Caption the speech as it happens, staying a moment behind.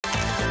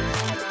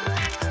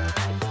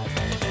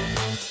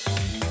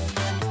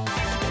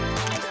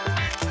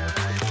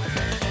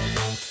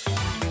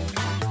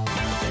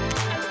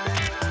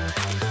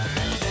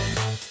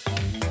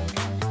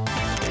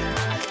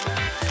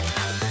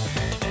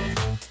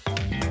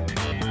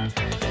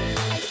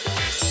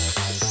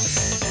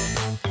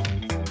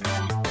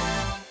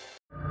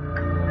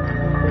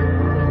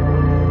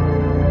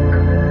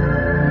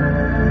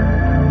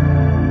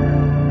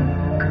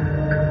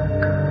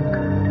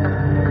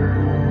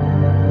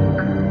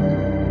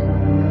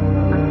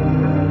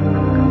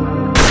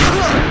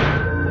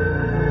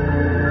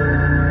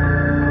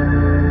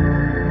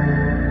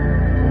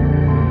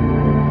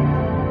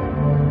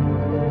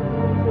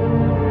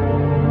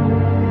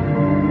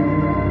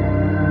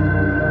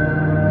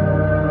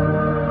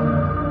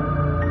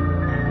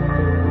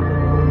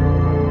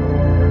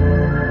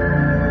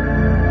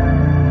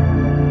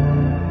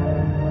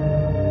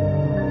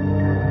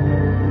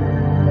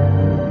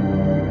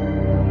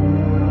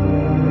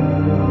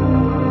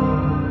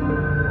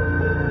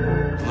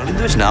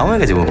বেশ নাম হয়ে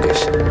গেছে ব্যোমকেশ।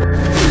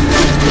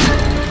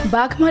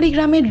 বাঘমারি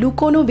গ্রামের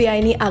লুকোনো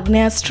বেআইনি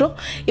আগ্নেয়াস্ত্র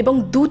এবং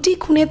 2টি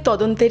খুনের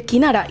তদন্তের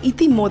কিনারা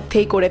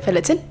ইতিমধ্যেই করে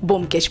ফেলেছেন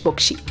ব্যোমকেশ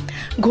বক্সী।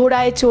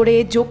 ঘোড়ায় চড়ে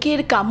জোকের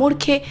কামড়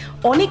খেয়ে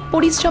অনেক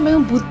পরিশ্রম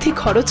এবং বুদ্ধি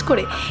খরচ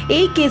করে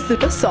এই কেস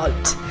দুটো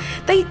সলভড।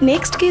 তাই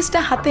নেক্সট কেসটা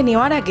হাতে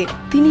নেওয়ার আগে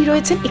তিনি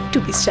রয়েছেন একটু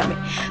বিশ্রামে,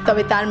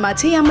 তবে তার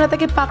মাঝেই আমরা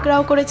তাকে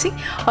পাকড়াও করেছি।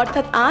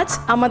 অর্থাৎ আজ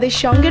আমাদের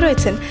সঙ্গে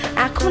রয়েছেন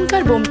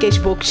এখনকার ব্যোমকেশ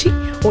বক্সী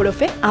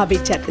ওরফে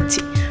আবির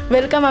Chatterjee.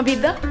 Welcome Abir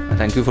the.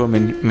 Thank you for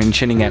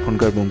mentioning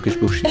এখনকার ব্যোমকেশ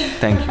বক্সী।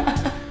 Thank you.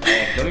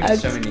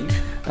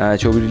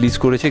 ছবি রিলিজ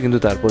করেছে কিন্তু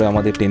তারপরে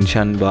আমাদের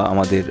টেনশন বা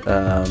আমাদের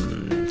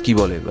কি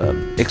বলে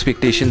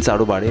এক্সপেকটেশনস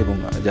আরও বাড়ে, এবং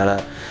যারা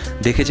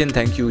দেখেছেন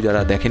থ্যাংক ইউ,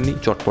 যারা দেখেননি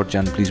চটপট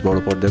যান প্লিজ বড়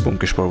পর্দায়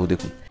ব্যোমকেশ পর্ব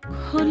দেখুন।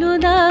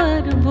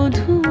 হলুদার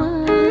বধুয়া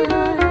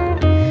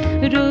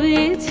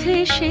রয়েছে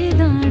সে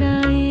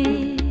দাঁড়ায়,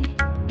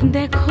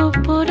 দেখো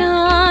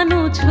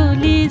পরানো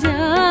চলে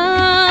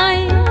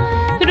যায়,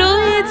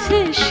 রয়েছে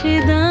সে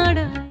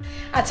দাঁড়ায়।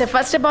 আচ্ছা,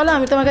 ফার্স্টে বলো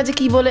আমি তোমার কাছে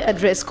কি বলে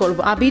অ্যাড্রেস করব,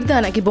 আবির দা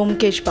নাকি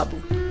ব্যোমকেশ বাবু?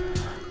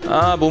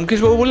 ব্যোমকেশ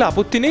বাবু বললে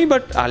আপত্তি নেই,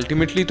 বাট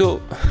আলটিমেটলি তো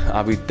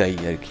আবির দাই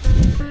আর কি।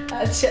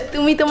 আচ্ছা,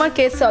 তুমি তোমার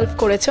কেস সলভ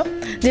করেছো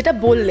যেটা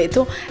বললে,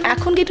 তো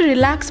এখন কি একটু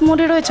রিল্যাক্স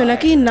মোডে রয়েছো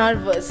নাকি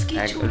nervous?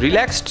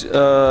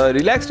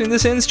 Relaxed in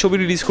the sense ছবি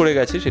রিলিজ করে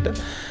গেছে সেটা,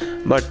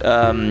 বাট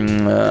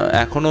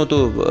এখনও তো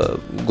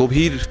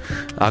গভীর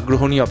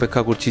আগ্রহ নিয়ে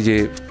অপেক্ষা করছি যে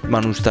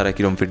মানুষ তারা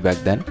কীরকম ফিডব্যাক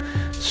দেন।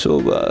 সো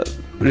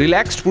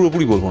রিল্যাক্সড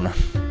পুরোপুরি বলবো না,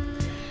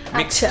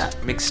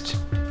 মিক্সড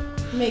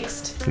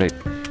রাইট।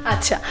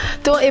 আচ্ছা,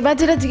 তো এবার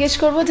যেটা জিজ্ঞেস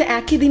করবো যে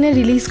একই দিনে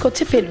রিলিজ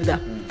করছে ফেলুদা,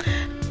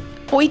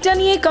 ওইটা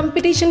নিয়ে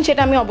কম্পিটিশন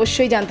সেটা আমি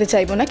অবশ্যই জানতে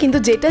চাইবো না, কিন্তু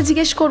যেটা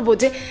জিজ্ঞেস করবো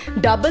যে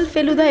ডাবল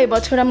ফেলুদা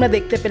এবছর আমরা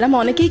দেখতে পেলাম।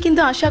 অনেকেই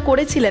কিন্তু আশা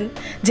করেছিলেন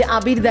যে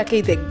আবির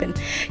দাকেই দেখবেন,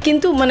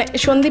 কিন্তু মানে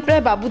সন্দীপ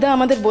রায় বাবুদা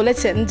আমাদের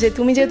বলেছেন যে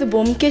তুমি যেহেতু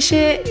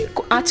ব্যোমকেশে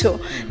আছো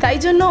তাই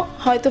জন্য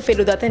হয়তো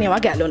ফেলুদাতে নেওয়া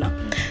গেল না,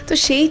 তো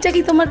সেইটা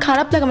কি তোমার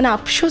খারাপ লাগা, মানে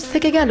আফসোস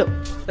থেকে গেল?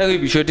 দেখো,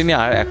 এই বিষয়টি নিয়ে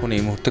আর এখন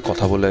এই মুহূর্তে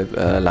কথা বলে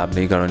লাভ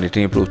নেই, কারণ এটি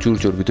নিয়ে প্রচুর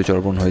চর্বিত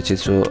চর্বণ হয়েছে।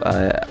 So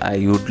I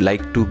would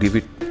like to give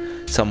it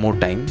some more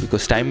time,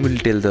 because time will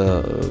tell the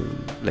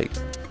like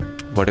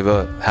whatever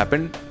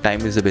happened,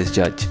 time is the best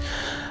judge.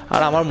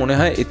 আর আমার মনে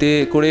হয় এতে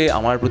করে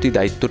আমার প্রতি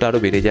দায়িত্বটা আরও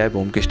বেড়ে যায়,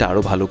 ব্যোমকেশটা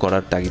আরও ভালো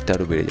করার তাগিদটা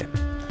আরও বেড়ে যায়।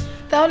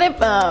 তাহলে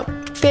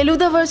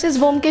ফেলুদা ভার্সেস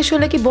ব্যোমকেশ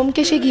হলে কি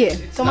ব্যোমকেশে গিয়ে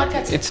তোমার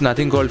কাছে? It's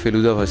nothing called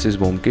Feluda versus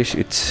Byomkesh,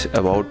 it's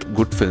about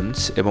good films,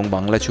 এবং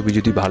বাংলা ছবি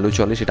যদি ভালো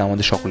চলে সেটা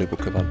আমাদের সকলের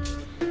পক্ষে ভালো।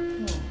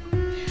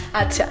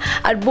 আচ্ছা,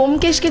 আর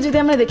ব্যোমকেশকে যদি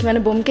আমরা দেখি,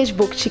 মানে ব্যোমকেশ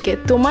বক্সীকে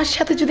তোমার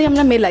সাথে যদি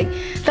আমরা মেলাই,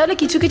 তাহলে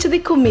কিছু কিছু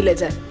দিক খুব মিলে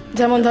যায়,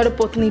 যেমন ধরো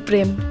পত্নী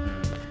প্রেম,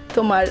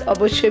 তোমার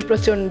অবশ্যই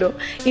প্রচণ্ড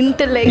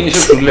ইন্টেলেক্ট,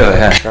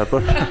 তারপর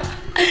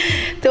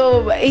তো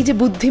এই যে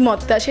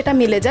বুদ্ধিমত্তা সেটা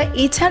মিলে যায়।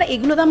 এছাড়া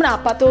এগুলো তো আমরা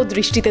আপাত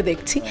দৃষ্টিতে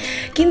দেখছি,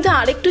 কিন্তু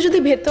আরেকটু যদি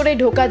ভেতরে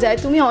ঢোকা যায়,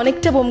 তুমি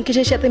অনেকটা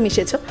ব্যোমকেশের সাথে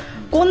মিশেছো,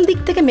 কোন দিক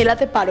থেকে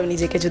মেলাতে পারো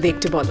নিজেকে যদি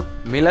একটু বলো?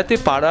 মেলাতে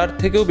পারার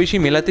থেকেও বেশি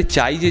মেলাতে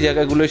চাই যে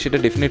জায়গাগুলো, সেটা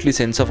definitely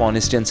sense of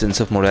honesty and sense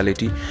of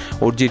morality.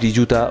 ওর যে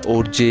রিজুতা,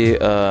 ওর যে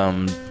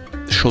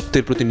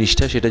সত্যের প্রতি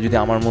নিষ্ঠা, সেটা যদি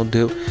আমার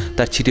মধ্যেও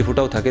তার ছিটে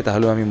ফোটাও থাকে,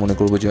 তাহলেও আমি মনে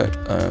করবো যে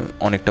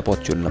অনেকটা পথ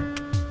চললাম।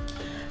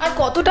 আর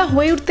কতটা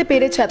হয়ে উঠতে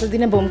পেরেছো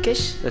এতদিনে Byomkesh?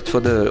 That's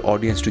for the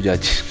audience two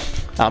জাজ।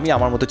 আমি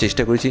আমার মতো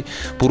চেষ্টা করেছি,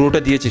 পুরোটা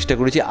দিয়ে চেষ্টা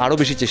করেছি, আরও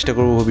বেশি চেষ্টা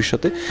করবো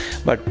ভবিষ্যতে,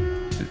 but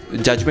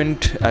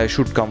judgement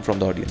should come from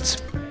the audience.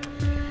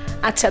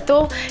 আচ্ছা, তো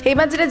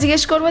এবার যেটা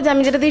জিজ্ঞেস করবো, যে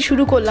আমি যেটা দিয়ে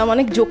শুরু করলাম,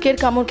 অনেক জোকের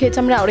কামড় খেয়েছে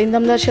আমরা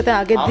অরিন্দমদার সাথে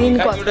আগের দিন,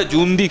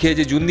 জুন্দি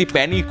খেয়েছে, জুন্দি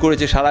প্যানিক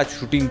করেছে সারা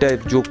শুটিংটায়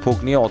জোক ফোক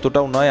নিয়ে,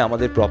 অতটাও নয়,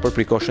 আমাদের প্রপার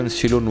প্রিকশনস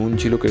ছিল, নুন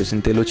ছিল, কেরোসিন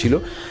তেলও ছিল,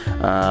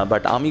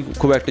 বাট আমি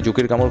খুব একটা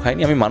জোকের কামড়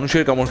খাইনি, আমি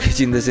মানুষের কামড়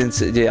খেয়েছি, ইন দ্য সেন্স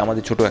যে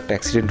আমাদের ছোটো একটা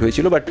অ্যাক্সিডেন্ট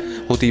হয়েছিল, বাট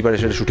হতেই পারে,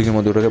 সেটা শুটিংয়ের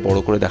মধ্যে ওটাকে বড়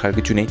করে দেখার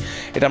কিছু নেই,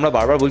 এটা আমরা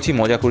বারবার বলছি,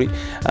 মজা করি।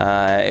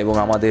 এবং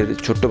আমাদের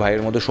ছোট্ট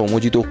ভাইয়ের মতো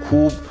সৌম্যজিৎ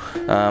খুব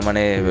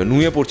মানে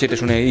নুয়ে পড়ছে এটা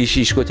শুনে,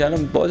 ইস করছে,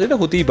 বস এটা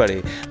হতেই পারে,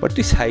 বাট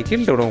তুই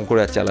সাইকেলটা ওরকম করে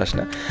আর চালাস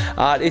না।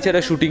 আর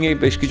এছাড়া শুটিংয়ে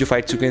বেশ কিছু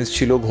ফাইট সিকোয়েন্স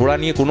ছিল, ঘোড়া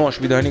নিয়ে কোনো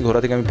অসুবিধা হয়নি, ঘোড়া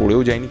থেকে আমি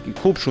পড়েও যাইনি,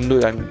 খুব সুন্দর,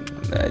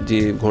 যে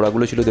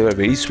ঘোড়াগুলো ছিল দে are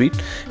very sweet,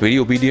 very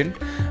obedient,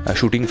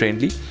 shooting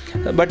friendly,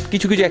 but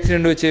কিছু কিছু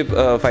অ্যাক্সিডেন্ট হয়েছে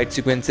ফাইট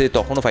সিকোয়েন্সে,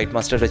 তখনও ফাইট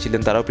মাস্টাররা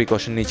ছিলেন, তারাও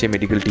প্রিকশন নিয়েছে,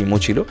 মেডিকেল টিমও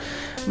ছিল,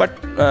 বাট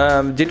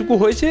যেটুকু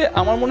হয়েছে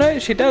আমার মনে হয়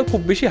সেটা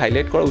খুব বেশি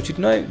হাইলাইট করা উচিত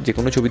নয়, যে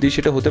কোনো ছবিতেই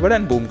সেটা হতে পারে,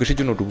 অ্যান্ড ব্যোমকেশের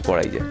জন্য ওটুকু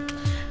করাই যায়।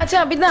 আচ্ছা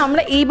আবিদা,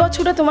 আমরা এই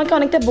বছরটা তোমাকে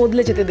অনেকটা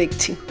বদলে যেতে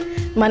দেখছি,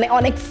 মানে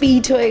অনেক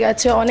ফিট হয়ে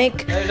গেছে, অনেক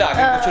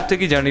আগের বছর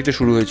থেকেই জার্নিটা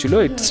শুরু হয়েছিল।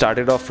 It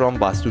started of from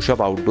বাস্তুশপ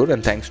outdoor,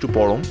 and thanks to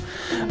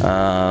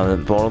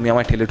পরমই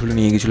আমায় ঠেলে ঠুলে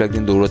নিয়ে গেছিলো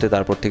একদিন দৌড়াতে,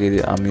 তারপর থেকে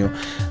আমিও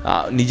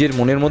নিজের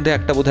মনের মধ্যে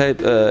একটা বোধহয়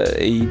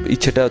এই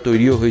ইচ্ছেটা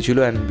তৈরিও হয়েছিল,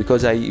 and because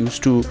I use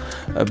to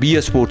be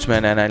a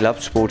sportsman and I love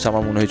sports,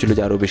 আমার মনে হয়েছিল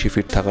যে আরও বেশি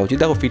ফিট থাকা উচিত।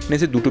 দেখো,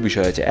 ফিটনেসের দুটো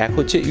বিষয় আছে, এক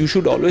হচ্ছে you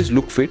should always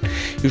look fit,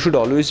 you should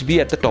always be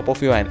at the top of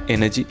your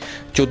energy,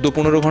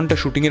 14-15 ঘন্টা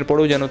শুটিংয়ের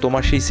পরেও যেন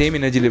তোমার সেই সেম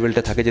এনার্জি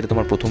লেভেলটা থাকে যেটা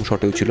তোমার প্রথম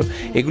শটেও ছিল,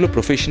 এগুলো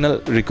প্রফেশনাল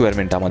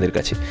রিকোয়ারমেন্ট আমাদের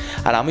কাছে।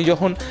 আর আমি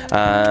যখন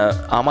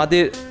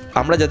আমাদের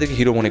আমরা যাদেরকে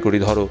হিরো মনে করি,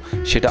 ধরো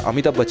সেটা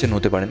অমিতাভ বচ্চন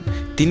হতে পারেন,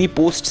 তিনি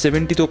পোস্ট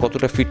 70তেও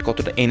কতটা ফিট,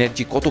 কতটা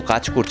এনার্জি, কত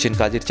কাজ করছেন,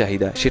 কাজের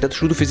চাহিদা, সেটা তো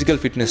শুধু ফিজিক্যাল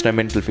ফিটনেস না,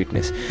 মেন্টাল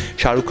ফিটনেস।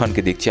 শাহরুখ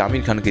খানকে দেখছি,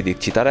 আমির খানকে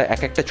দেখছি, তারা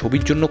এক একটা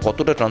ছবির জন্য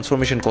কতটা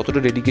ট্রান্সফরমেশন, কতটা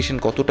ডেডিকেশন,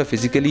 কতটা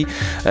ফিজিক্যালি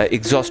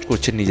এক্সস্ট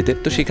করছেন নিজেদের।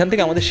 তো সেখান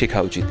থেকে আমাদের শেখা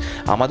উচিত,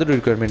 আমাদেরও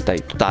রিকোয়ারমেন্ট তাই।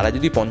 তো তারা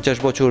যদি 50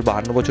 বছর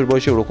 52 বছর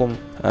বয়সে ওরকম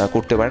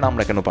করতে পারেন,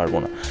 আমরা কেন পারবো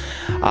না?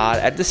 আর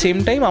অ্যাট দ্য সেম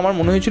টাইম আমার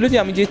মনে হয়েছিল যে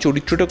আমি যে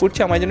চরিত্রটা করছি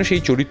আমার যেন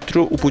সেই চরিত্র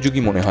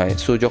উপযোগী মনে হয়।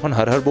 সো যখন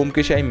Har Har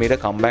বোমকেশে I made a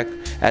come back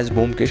as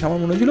Byomkesh, আমার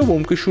মনে হয়েছিল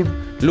Byomkesh should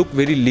look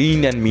very Lin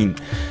and মিন।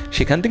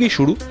 সেখান থেকেই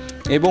শুরু।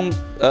 এবং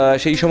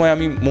সেই সময়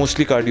আমি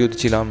মোস্টলি কার্ডিওতে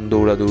ছিলাম,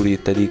 দৌড়াদৌড়ি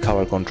ইত্যাদি,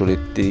 খাবার কন্ট্রোল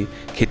ইত্যাদি,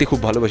 খেতে খুব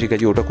ভালোবাসি,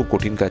 কাজে ওটা খুব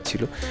কঠিন কাজ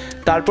ছিল।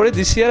 তারপরে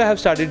this year I have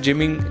started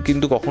gymming,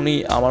 কিন্তু কখনোই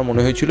আমার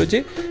মনে হয়েছিল যে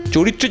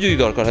চরিত্র যদি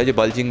দরকার হয়, যে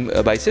বালজিং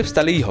বাইসেপস,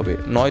 তাহলেই হবে,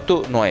 নয়তো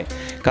নয়।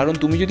 কারণ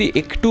তুমি যদি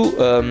একটু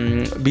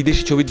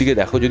বিদেশি ছবির দিকে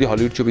দেখো, যদি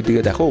হলিউড ছবির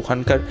দিকে দেখো,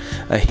 ওখানকার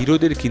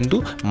হিরোদের কিন্তু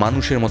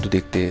মানুষের মতো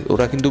দেখতে,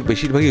 ওরা কিন্তু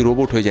বেশিরভাগই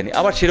রোবট হয়ে যায়নি,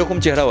 আবার সেরকম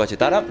চেহারাও আছে,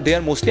 তারা দে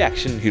আর মোস্টলি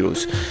অ্যাকশন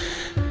হিরোজ।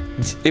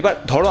 এবার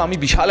ধরো আমি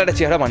বিশাল একটা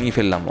চেহারা বানিয়ে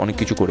ফেললাম অনেক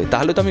কিছু করে,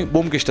 তাহলে তো আমি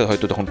বোমকেশটা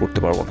হয়তো তখন করতে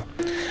পারবো না।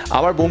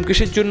 আবার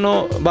বোমকেশের জন্য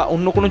বা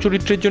অন্য কোনো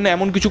চরিত্রের জন্য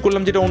এমন কিছু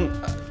করলাম যেটা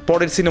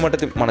পরের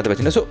সিনেমাটাতে মানাতে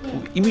পারছি না। So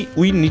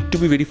we need to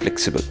be very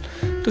flexible.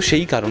 তো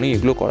সেই কারণেই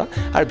এগুলো করা,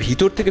 আর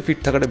ভিতর থেকে ফিট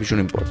থাকাটা ভীষণ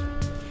ইম্পর্টেন্ট।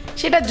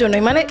 সেটার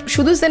জন্যই, মানে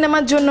শুধু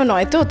সিনেমার জন্য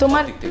নয় তো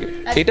তোমার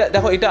এটা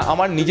দেখো, এটা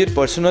আমার নিজের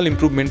পার্সোনাল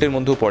ইমপ্রুভমেন্টের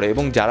মধ্যেও পড়ে।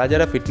 এবং যারা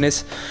যারা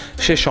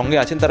ফিটনেসের সঙ্গে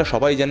আছেন তারা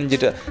সবাই জানেন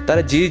যেটা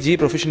তারা যে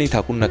প্রফেশনেই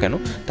থাকুন না কেন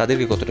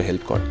তাদেরকে কতটা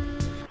হেল্প করে।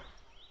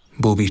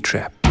 ববি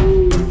ট্র্যাপ,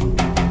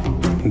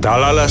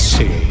 দালাল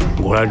আসছে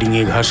ঘোড়া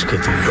ডিঙিয়ে ঘাস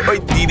খেতে। ওই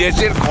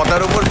দিনেশের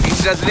কথার উপর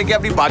বিশ্বাস রেখে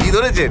আপনি বাজি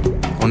ধরেছেন?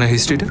 ওনার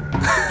হিস্ট্রিটা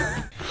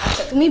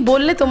তুমি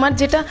বললে তোমার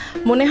যেটা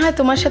মনে হয়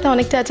তোমার সাথে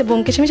অনেকটা আছে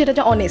বোমকেশ, সেটা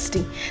হচ্ছে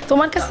অনেস্টি।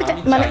 তোমার কাছ থেকে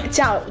মানে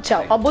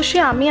চাও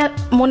অবশ্যই, আমি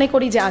মনে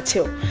করি যে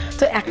আছেও।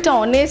 তো একটা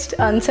অনেস্ট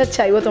আনসার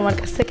চাইবো তোমার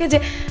কাছ থেকে, যে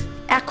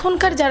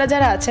এখনকার যারা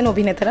যারা আছেন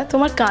অভিনেতারা,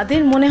 তোমার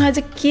কাদের মনে হয়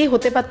যে কে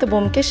হতে পারতো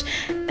বোমকেশ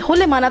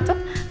হলে মানাতো,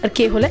 আর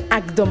কে হলে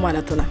একদম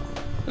মানাতো না?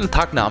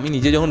 থাক না, আমি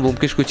নিজে যখন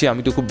বোমকেশ করছি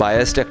আমি তো খুব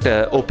বায়াসড একটা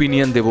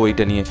ওপিনিয়ন দেবো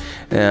এটা নিয়ে,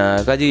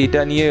 কাজে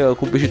এটা নিয়ে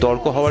খুব বেশি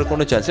তর্ক হওয়ার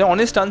কোনো চান্স নেই।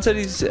 Honest answer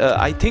is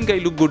I think I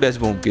look good as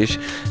Byomkesh,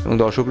 এবং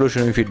দর্শকরাও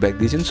শুনে ফিডব্যাক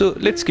দিয়েছেন। So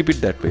let's keep it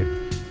that way.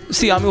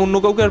 আমি অন্য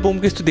কাউকে আর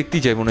বোমকেশ তো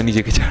দেখতেই চাইবো না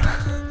নিজেকে ছাড়া।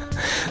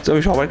 তো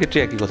আমি সবার ক্ষেত্রে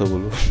একই কথা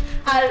বলবো।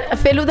 আর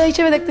ফেলুদা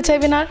হিসেবে দেখতে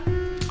চাইবেন? আর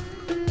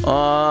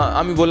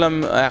আমি বললাম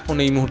এখন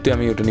এই মুহূর্তে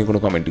আমি ওটা নিয়ে কোনো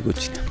কমেন্টই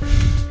করছি না।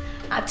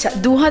 আচ্ছা,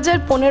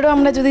 2015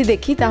 আমরা যদি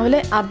দেখি তাহলে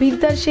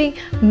আবিরদার সেই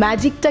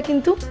ম্যাজিকটা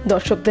কিন্তু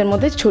দর্শকদের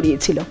মধ্যে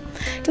ছড়িয়েছিল,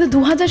 কিন্তু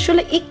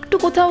 2016 একটু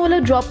কোথাও হলে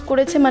ড্রপ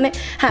করেছে। মানে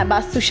হ্যাঁ,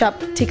 বাস্তুসাপ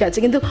ঠিক আছে,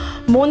 কিন্তু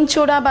মন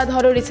চোরা বা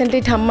ধরো রিসেন্টলি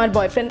ঠাম্মার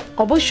বয়ফ্রেন্ড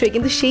অবশ্যই,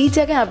 কিন্তু সেই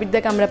জায়গায়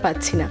আবিরদাকে আমরা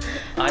পাচ্ছি না।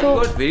 তো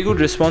ভেরি গুড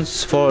রেসপন্স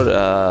ফর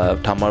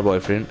ঠাম্মার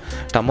বয়ফ্রেন্ড।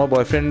 ঠাম্মার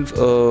boyfriend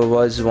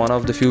was one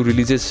of the few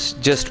releases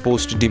just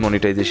post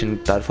demonetisation,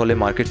 তার ফলে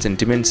মার্কেট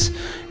সেন্টিমেন্টস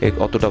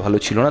অতটা ভালো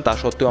ছিল না, তা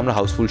সত্ত্বেও আমরা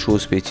হাউসফুল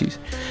শোজ পেয়েছি।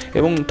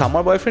 এবং ঠাম্মার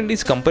boyfriend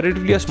is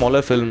comparatively a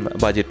smaller film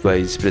budget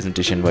wise,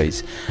 presentation wise,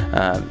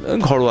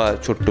 ঘরোয়া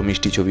ছোট্ট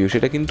মিষ্টি ছবিও,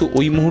 সেটা কিন্তু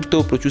ওই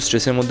মুহূর্তেও প্রচুর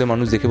স্ট্রেসের মধ্যে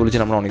মানুষ দেখে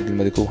বলেছেন আমরা অনেকদিন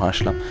বাদে খুব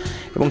হাসলাম।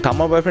 এবং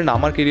ঠাম্মার বয়ফ্রেন্ড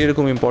আমার কেরিয়ারে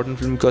খুব important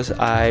film, because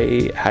I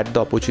had the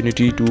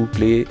opportunity to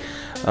play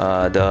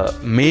the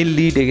mail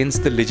lead against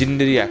the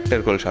legendary actor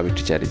call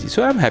Savitri Chatterjee. So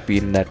I am happy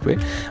in that way.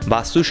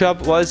 বাস্তুসাপ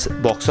was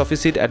box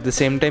office hit, at the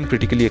same time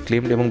critically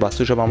acclaimed, এবং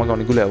বাস্তুসাপ আমাকে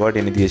অনেকগুলো award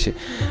এনে দিয়েছে।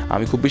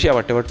 আমি খুব বেশি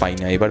award পাই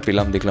না, এবার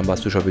পেলাম দেখলাম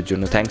বাস্তুসাপের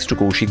জন্য, thanks to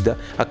Kaushik the,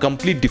 a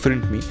complete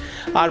different me.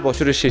 আর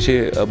বছরের শেষে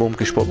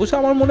ব্যোমকেশ পর্ব। সো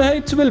আমার মনে হয়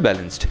ইটস ওয়েল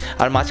ব্যালেন্সড।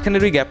 আর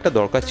মাঝখানের ওই গ্যাপটা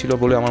দরকার ছিল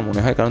বলে আমার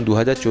মনে হয়, কারণ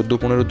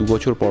 2014-15 দু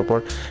বছর পর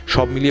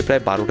সব মিলিয়ে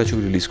প্রায় 12টা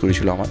ছবি রিলিজ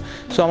করেছিল আমার।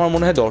 সো আমার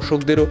মনে হয়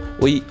দর্শকদেরও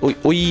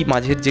ওই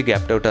মাঝের যে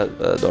গ্যাপটা ওটা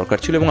দরকার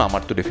ছিল, এবং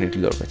আমার তো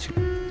ডেফিনেটলি দরকার ছিল।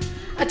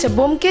 আচ্ছা,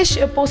 ব্যোমকেশ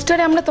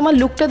পোস্টারে আমরা তোমার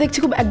লুকটা দেখছি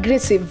খুব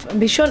অ্যাগ্রেসিভ,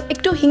 ভীষণ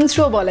একটু হিংস্র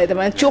বলা যেতে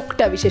পারে,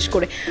 চোখটা বিশেষ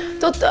করে।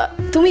 তো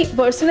তুমি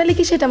পার্সোনালি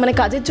কি সেটা মানে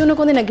কাজের জন্য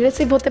কোনদিন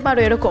অ্যাগ্রেসিভ হতে পারো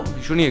এরকম?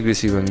 ভীষণই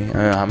অ্যাগ্রেসিভ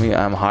আমি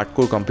আই এম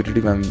হার্ডকোর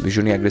কম্পিটিটিভ, আমি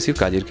ভীষণই অ্যাগ্রেসিভ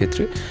কাজের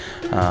ক্ষেত্রে।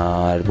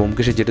 আর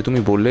ব্যোমকেশের যেটা তুমি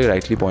বললে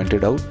rightly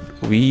pointed out,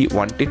 we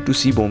wanted to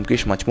C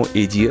Byomkesh much more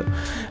এজিয়ার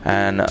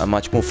and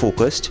much more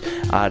focused.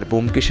 আর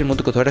ব্যোমকেশের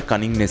মধ্যে কোথাও একটা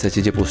কানিংনেস আছে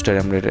যে পোস্টারে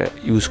আমরা এটা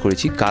ইউজ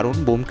করেছি, কারণ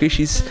Byomkesh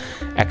is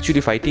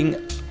actually fighting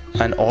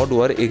and odd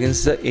war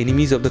against the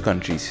enemies of the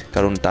countries.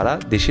 কারণ তারা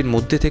দেশের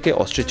মধ্যে থেকে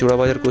অস্ত্রের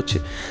চোরাবাজার করছে,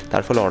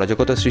 তার ফলে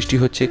অরাজকতার সৃষ্টি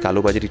হচ্ছে,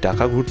 কালোবাজারি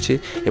টাকা ঘুরছে,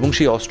 এবং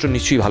সেই অস্ত্র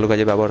নিশ্চয়ই ভালো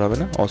কাজে ব্যবহার হবে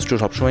না, অস্ত্র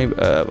সবসময়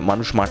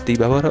মানুষ মারতেই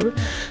ব্যবহার হবে।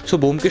 সো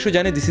ব্যোমকেশও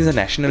জানে this is a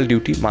national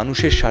duty,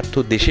 মানুষের স্বার্থ,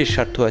 দেশের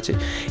স্বার্থ আছে,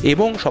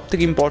 এবং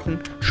সবথেকে ইম্পর্টেন্ট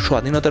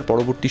স্বাধীনতার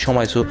পরবর্তী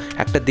সময়। সো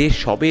একটা দেশ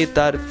সবে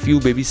তার few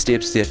baby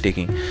steps they are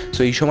taking,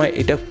 so এই সময়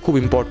এটা খুব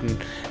ইম্পর্টেন্ট।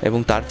 এবং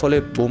তার ফলে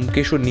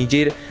ব্যোমকেশও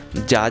নিজের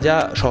যা যা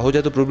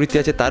সহজাত প্রবৃত্তি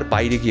আছে তার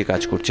বাইরে গিয়ে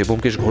কাজ করছে।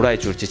 ব্যোমকেশ ঘোড়ায়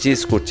চড়ছে,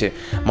 চেস করছে,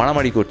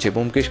 মারামারি করছে,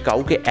 ব্যোমকেশ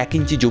কাউকে 1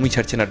 ইঞ্চি জমি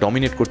ছাড়ছে না,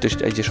 ডমিনেট করতে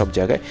চাইছে সব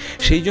জায়গায়।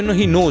 সেই জন্য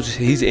he knows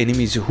his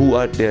enemies who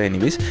R there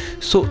enemies.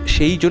 So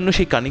সেই জন্য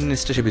সেই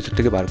কানিংনেসটা সে ভিতর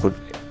থেকে বার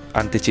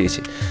আনতে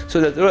চেয়েছে। So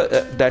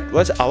that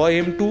was our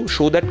M to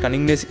show that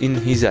কানিংনেস in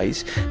his eyes.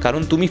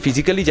 কারণ তুমি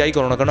ফিজিক্যালি যাই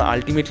করো না, কারণ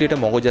আলটিমেটলি এটা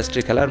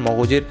মগজাস্ত্রের খেলা, আর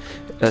মগজের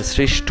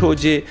শ্রেষ্ঠ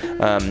যে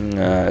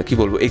কী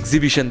বলবো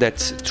exhibition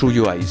that's through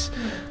your eyes.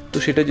 তো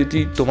সেটা যদি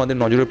তোমাদের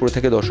নজরে পড়ে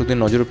থাকে, দর্শকদের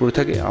নজরে পড়ে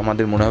থাকে,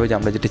 আমাদের মনে হবে যে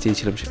আমরা যেটা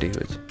চেয়েছিলাম সেটাই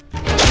হয়েছে।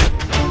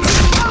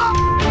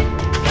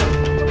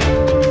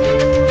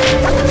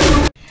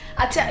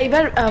 আচ্ছা,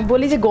 এবার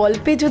বলি যে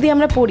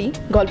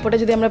গল্পটা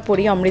যদি আমরা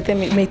পড়ি অমৃতের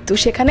মৃত্যু,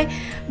 সেখানে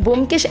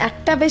ব্যোমকেশ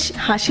একটা বেশ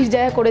হাসির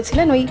জায়গা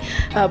করেছিলেন, ওই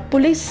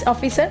পুলিশ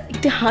অফিসার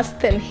একটু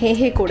হাসতেন হে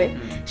হে করে,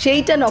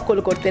 সেইটা নকল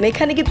করতেন।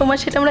 এখানে কি তোমার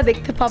সেটা আমরা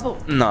দেখতে পাবো?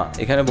 না,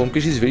 এখানে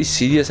Byomkesh is very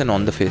serious and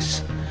on the face.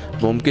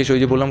 Byomkesh ওই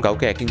যে বললাম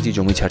কাউকে 1 ইঞ্চি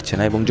জমি ছাড়ছে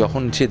না, এবং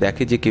যখন সে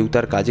দেখে যে কেউ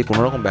তার কাজে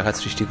কোনো রকম ব্যাঘাত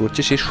সৃষ্টি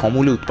করছে, সে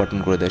সমূলে উৎপাটন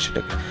করে দেয়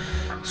সেটাকে।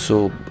 So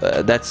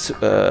that's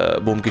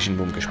Byomkesh in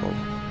Byomkesh পর্ব।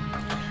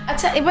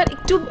 আচ্ছা, এবার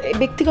একটু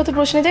ব্যক্তিগত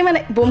প্রশ্নে যাই, মানে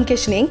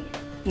ব্যোমকেশ নেই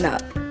না,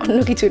 অন্য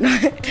কিছু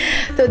নয়,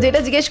 তো যেটা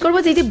জিজ্ঞেস করবো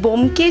যে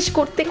ব্যোমকেশ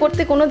করতে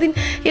করতে কোনোদিন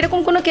এরকম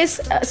কোনো কেস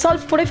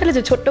সলভ করে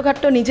ফেলেছো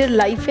ছোট্টখাট্টো নিজের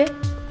লাইফে?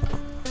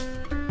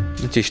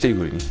 চেষ্টাই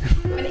করিনি,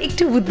 মানে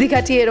একটু বুদ্ধি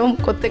খাটিয়ে এরকম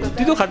করতে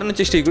তুই তো খাটানোর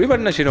চেষ্টাই করি, বাট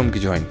না সেরকম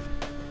কিছু হয়নি।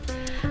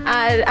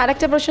 আর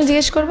আরেকটা প্রশ্ন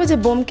জিজ্ঞেস করবো যে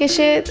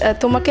ব্যোমকেশে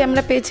তোমাকে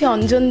আমরা পেয়েছি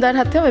অঞ্জনদার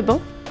হাতেও এবং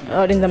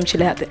অরিন্দম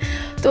শীলের হাতে,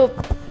 তো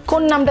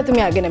কোন নামটা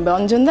তুমি আগে নেবে,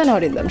 অঞ্জনদা না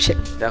অরিন্দম শীল?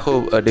 দেখো,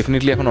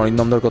 ডেফিনেটলি এখন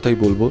অরিন্দমদার কথাই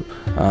বলবো,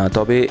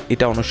 তবে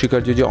এটা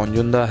অনস্বীকার্য যে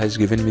অঞ্জনদা has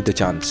given me the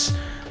chance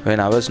when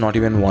I was not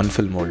even one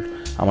film old.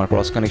 আমার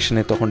ক্রস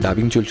কানেকশনে তখন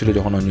ডাবিং চলছিল,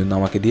 যখন অঞ্জনদা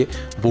আমাকে দিয়ে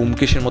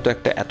ব্যোমকেশের মতো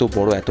একটা এত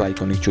বড় এত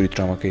আইকনিক চরিত্র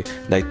আমাকে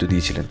দায়িত্ব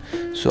দিয়েছিলেন।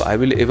 So I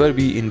will ever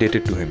be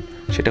indebted to him,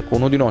 সেটা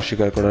কোনোদিনও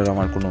অস্বীকার করার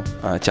আমার কোনো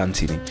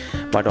চান্সই নেই।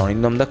 বাট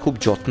অরিন্দমদা খুব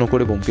যত্ন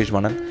করে ব্যোমকেশ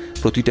বানান,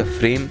 প্রতিটা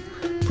ফ্রেম,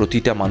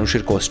 প্রতিটা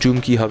মানুষের কস্টিউম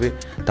কী হবে,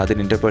 তাদের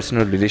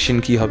ইন্টারপার্সোনাল রিলেশন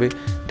কী হবে,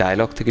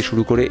 ডায়ালগ থেকে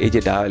শুরু করে এই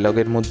যে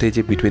ডায়ালগের মধ্যে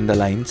যে বিটুইন দ্য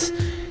লাইন্স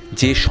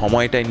যে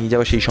সময়টায় নিয়ে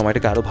যাওয়া, সেই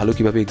সময়টাকে আরও ভালো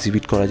কীভাবে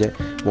এক্সিবিট করা যায়।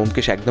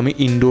 ব্যোমকেশ একদমই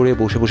ইনডোরে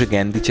বসে বসে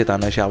জ্ঞান দিচ্ছে তা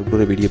নয়, সে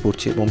আউটডোরে বেরিয়ে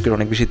পড়ছে। ব্যোমকেশ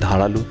অনেক বেশি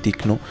ধারালো,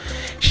 তীক্ষ্ণ,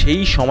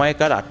 সেই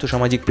সময়কার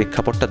আর্থসামাজিক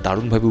প্রেক্ষাপটটা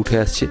দারুণভাবে উঠে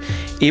আসছে,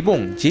 এবং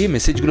যে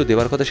মেসেজগুলো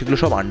দেওয়ার কথা সেগুলো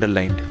সব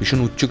আন্ডারলাইন্ড, ভীষণ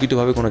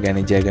উচ্চকিতভাবে কোনো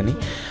জ্ঞানের জায়গা নেই।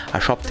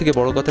 আর সব থেকে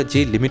বড়ো কথা, যে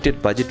লিমিটেড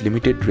বাজেট,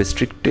 লিমিটেড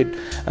রেস্ট্রিক্টেড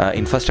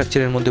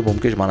ইনফ্রাস্ট্রাকচারের মধ্যে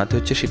ব্যোমকেশ বানাতে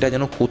হচ্ছে, সেটা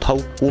যেন কোথাও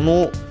কোনো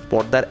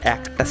পর্দার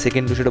একটা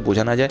সেকেন্ডও সেটা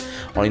বোঝা না যায়।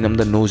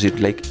 অরিন্দমদা নোজ ইট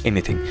লাইক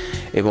এনিথিং,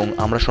 এবং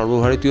আমরা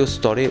সর্বভারতীয়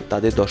স্তরে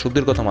তাদের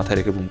দর্শকদের কথা মাথায়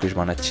রেখে ব্যোমকেশ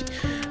বানাচ্ছি।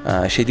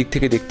 সেই দিক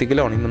থেকে দেখতে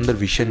গেলে অরিন্দমদার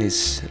ভিশন ইজ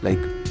লাইক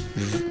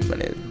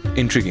মানে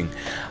ইন্ট্রিগিং।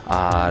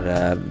 আর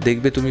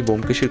দেখবে তুমি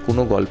ব্যোমকেশের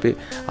কোনো গল্পে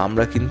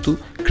আমরা কিন্তু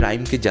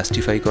ক্রাইমকে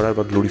জাস্টিফাই করার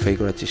বা গ্লোরিফাই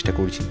করার চেষ্টা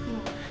করছি,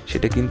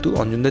 সেটা কিন্তু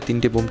অঞ্জনদার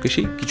 3টে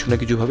ব্যোমকেশেই কিছু না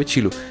কিছুভাবে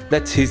ছিল।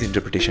 দ্যাটস হিজ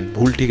ইন্টারপ্রিটেশন,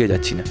 ভুল ঠিকে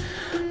যাচ্ছি না।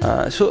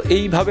 সো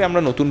এইভাবে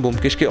আমরা নতুন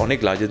ব্যোমকেশকে অনেক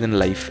লার্জার দেন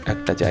লাইফ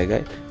একটা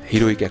জায়গায়,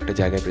 হিরোইক একটা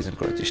জায়গায় প্রেজেন্ট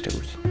করার চেষ্টা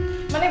করছি।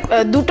 মানে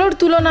দুটোর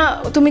তুলনা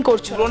তুমি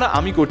করছো? তুলনা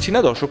আমি করছি না,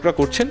 দর্শকরা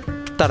করছেন,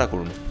 তারা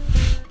করুন।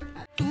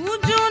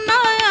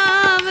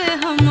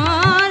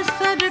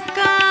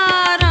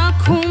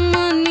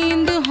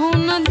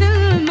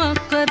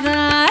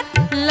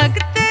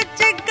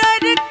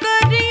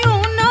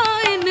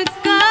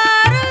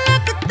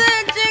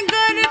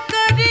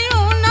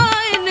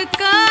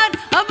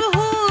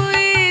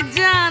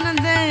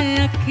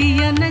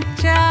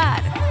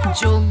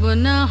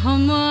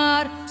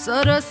 हमार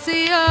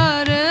सरसिया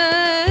रे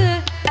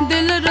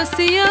दिल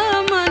रसिया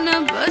मन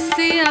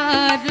बसिया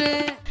रे।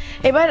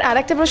 এবার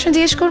আরেকটা প্রশ্ন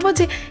জিজ্ঞেস করবো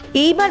যে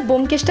এইবার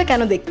ব্যোমকেশটা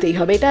কেন দেখতেই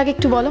হবে, এটা আগে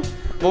একটু বলো।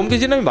 ব্যোমকেশ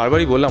যেন আমি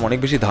বারবারই বললাম, অনেক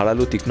বেশি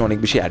ধারালো, তীক্ষ্ণ, অনেক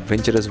বেশি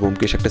অ্যাডভেঞ্চারাস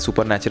ব্যোমকেশ। একটা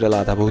সুপার ন্যাচারাল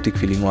আধাভৌতিক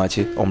ফিলিংও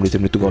আছে,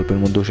 অমৃতের মৃত্যু গল্পের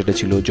মধ্যেও সেটা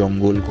ছিল।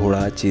 জঙ্গল,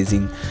 ঘোড়া,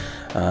 চেজিং,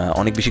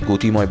 অনেক বেশি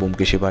গতিময়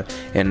ব্যোমকেশ এবার।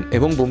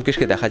 এবং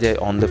ব্যোমকেশকে দেখা যায়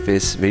on the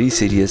face very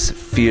serious,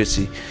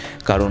 ফিয়ার্সি,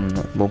 কারণ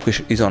Byomkesh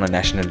is on a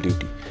national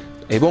duty.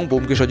 এবং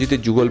ব্যোমকেশ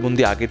অজিতের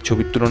যুগলবন্দি আগের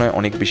ছবির তুলনায়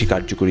অনেক বেশি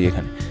কার্যকরী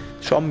এখানে।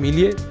 সব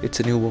মিলিয়ে it's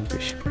a new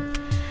Byomkesh.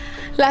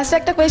 Last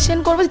একটা কোয়েশ্চেন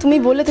করবো, তুমি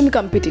বললে তুমি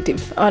কম্পিটিটিভ,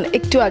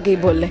 একটু আগেই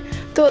বললে,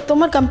 তো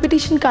তোমার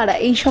কম্পিটিশন কারা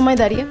এই সময়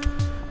দাঁড়িয়ে?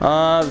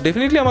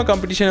 ডেফিনেটলি আমার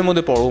কম্পিটিশনের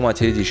মধ্যে পরম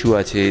আছে, যিশু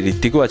আছে,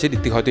 ঋত্বিকও আছে।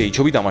 ঋত্বিক হয়তো এই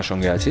ছবিতে আমার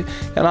সঙ্গে আছে,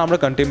 কেন আমরা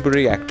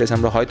কন্টেম্পোরারি অ্যাক্ট্রেস,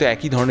 আমরা হয়তো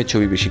একই ধরনের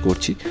ছবি বেশি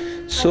করছি।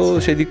 সো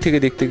সেদিক থেকে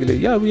দেখতে গেলে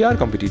উই আর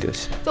কম্পিটিটার্স।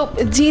 তো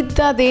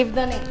জিৎদা,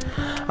 দেবদা নেই?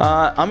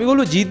 আমি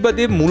বলবো জিৎ বা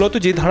দেব মূলত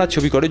যে ধারার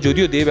ছবি করে,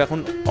 যদিও দেব এখন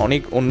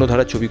অনেক অন্য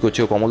ধারার ছবি করছে,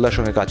 ও কমলদার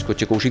সঙ্গে কাজ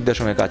করছে, কৌশিকদার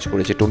সঙ্গে কাজ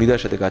করেছে,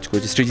 টনিদার সাথে কাজ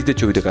করেছে, সৃজিতের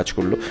ছবিতে কাজ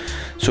করলো।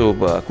 সো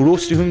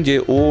কুডোস টু হিম যে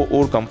ও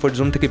ওর কমফর্ট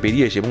জোন থেকে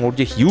বেরিয়ে এসে, এবং ওর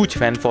যে হিউজ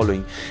ফ্যান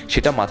ফলোয়িং,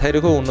 সেটা মাথায়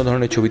রেখেও অন্য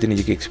ধরনের ছবিতে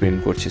নিজেকে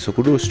এক্সপেরিমেন্ট করছে। So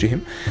kudos to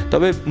him.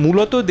 তবে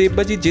মূলত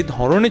দেববাজি যে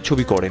ধরনের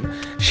ছবি করেন,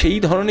 সেই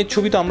ধরনের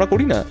ছবি তো আমরা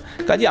করি না,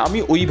 কাজে আমি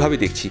ওইভাবে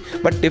দেখছি।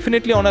 But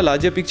definitely on a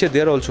larger picture they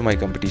are also my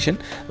competition,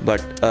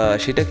 but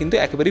সেটা কিন্তু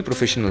একেবারেই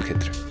প্রফেশনাল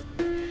ক্ষেত্রে।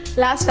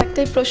 লাস্ট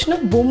একটাই প্রশ্ন,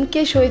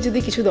 ব্যোমকেশ হয়ে যদি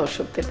কিছু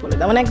দর্শকদের বলে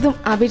দাও, মানে একদম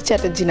আবির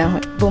চ্যাটার্জি না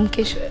হয়,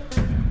 ব্যোমকেশ হয়ে।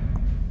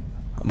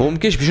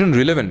 ব্যোমকেশ ভীষণ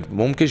রিলেভেন্ট,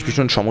 ব্যোমকেশ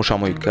ভীষণ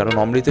সমসাময়িক, কারণ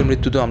অমৃতের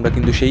মৃত্যুতে আমরা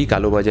কিন্তু সেই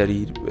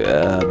কালোবাজারির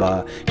বা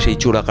সেই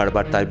চোরা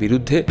কারবার তার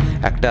বিরুদ্ধে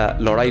একটা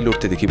লড়াই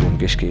লড়তে দেখি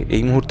ব্যোমকেশকে।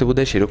 এই মুহূর্তে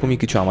বোধহয় সেরকমই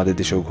কিছু আমাদের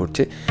দেশেও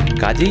ঘটছে।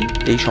 কাজেই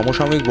এই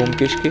সমসাময়িক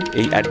ব্যোমকেশকে,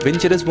 এই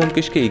অ্যাডভেঞ্চারাস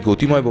ব্যোমকেশকে, এই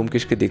গতিময়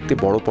ব্যোমকেশকে দেখতে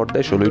বড়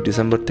পর্দায় 16ই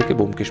ডিসেম্বর থেকে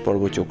ব্যোমকেশ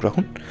পর্ব চোখ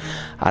রাখুন।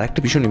 আর একটা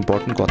ভীষণ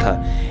ইম্পর্টেন্ট কথা,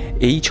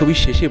 এই ছবির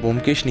শেষে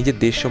ব্যোমকেশ নিজের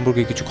দেশ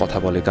সম্পর্কে কিছু কথা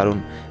বলে, কারণ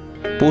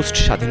পোস্ট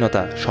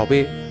স্বাধীনতা সবে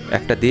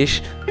একটা দেশ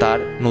তার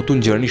নতুন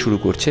জার্নি শুরু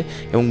করছে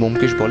এবং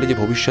ব্যোমকেশ বলে যে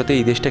ভবিষ্যতে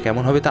এই দেশটা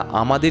কেমন হবে তা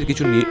আমাদের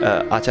কিছু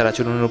আচার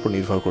আচরণের উপর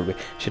নির্ভর করবে।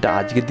 সেটা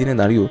আজকের দিনে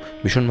দাঁড়িয়েও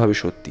ভীষণভাবে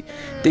সত্যি।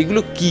 তো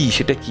এগুলো কী,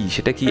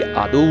 সেটা কি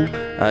আদৌ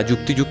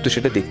যুক্তিযুক্ত,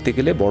 সেটা দেখতে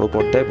গেলে বড়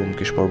পর্দায়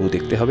ব্যোমকেশ পর্ব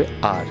দেখতে হবে।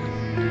 আর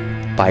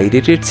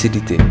পাইরেটেড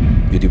সিটিতে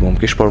যদি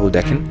ব্যোমকেশ পর্ব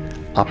দেখেন,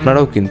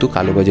 আপনারাও কিন্তু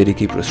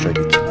কালোবাজারিকেই প্রশ্রয়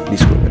দিচ্ছেন,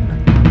 প্লিজ করবেন না।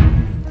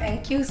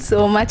 Thank you so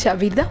much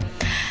আবিরদা।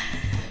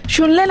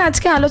 শুনলেন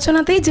আজকে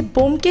আলোচনাতেই যে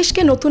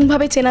ব্যোমকেশকে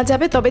নতুনভাবে চেনা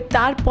যাবে, তবে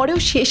তারপরেও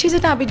শেষে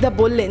যেটা আবিরদা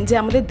বললেন যে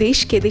আমাদের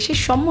দেশকে, দেশের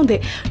সম্বন্ধে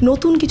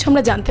নতুন কিছু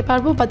আমরা জানতে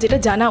পারবো, বা যেটা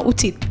জানা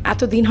উচিত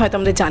এতদিন হয়তো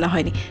আমাদের জানা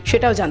হয়নি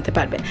সেটাও জানতে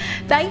পারবেন।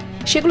 তাই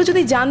সেগুলো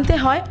যদি জানতে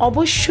হয়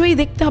অবশ্যই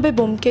দেখতে হবে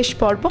ব্যোমকেশ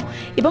পর্ব,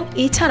 এবং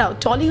এছাড়াও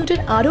টলিউডের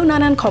আরও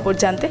নানান খবর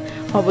জানতে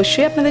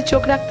অবশ্যই আপনাদের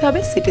চোখ রাখতে হবে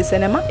সিটি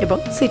সিনেমা এবং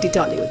সিটি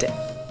টলিউডে।